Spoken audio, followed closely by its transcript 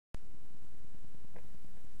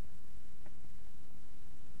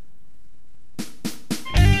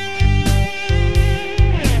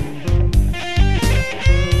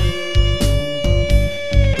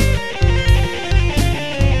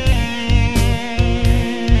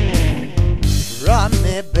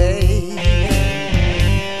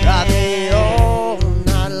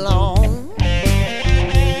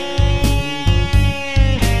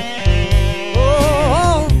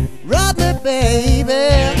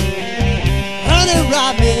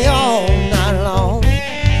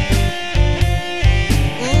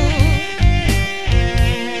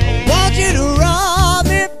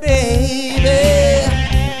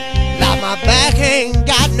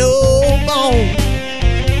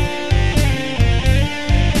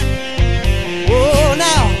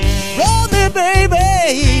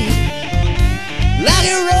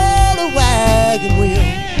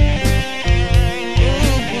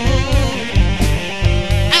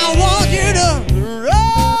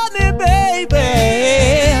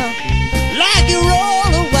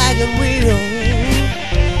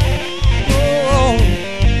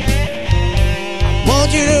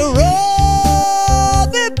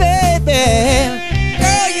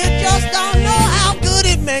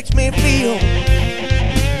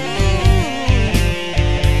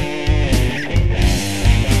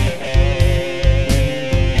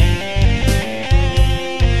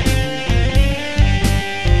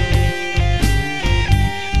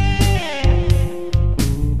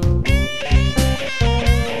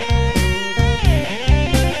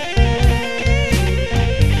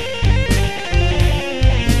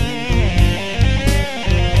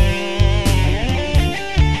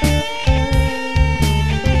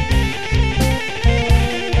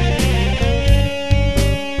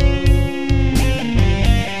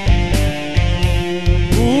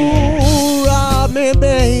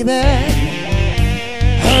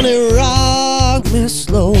me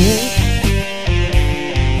slow,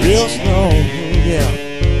 real slow, yeah.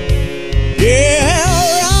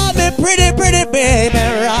 Yeah, rock me pretty, pretty baby,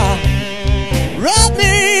 rock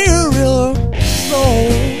me real slow.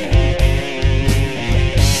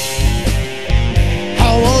 I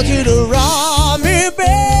want you to rock me,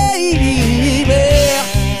 baby,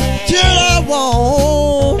 till I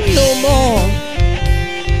want no more.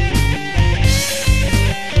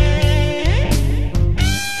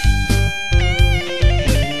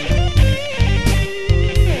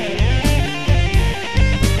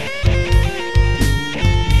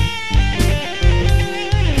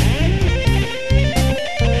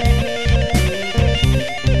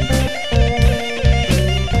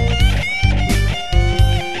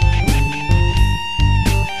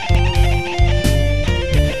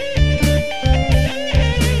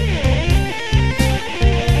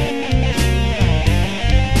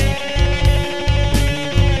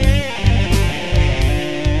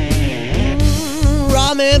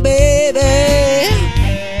 Rock me, baby,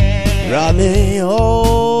 rock me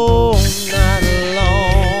all night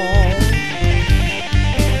long.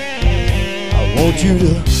 I want you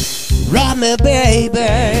to rock me, baby,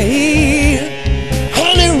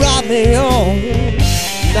 honey, rock me all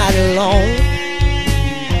night long.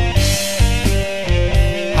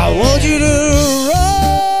 I want you to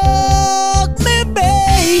rock me,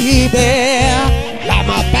 baby, like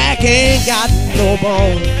my back ain't got no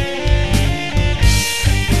bone.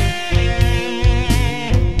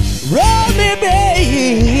 Roll me,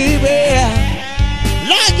 baby,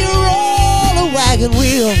 like you roll a wagon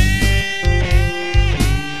wheel.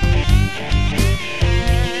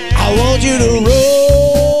 I want you to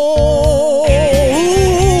roll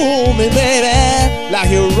me, baby, like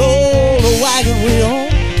you roll a wagon wheel.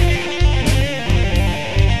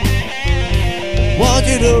 Want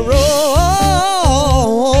you to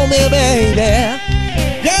roll me, baby.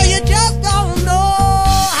 Girl, you just don't know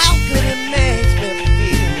how good it makes me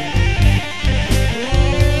feel.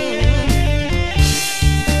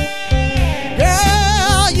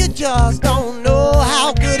 Girl, you just don't know.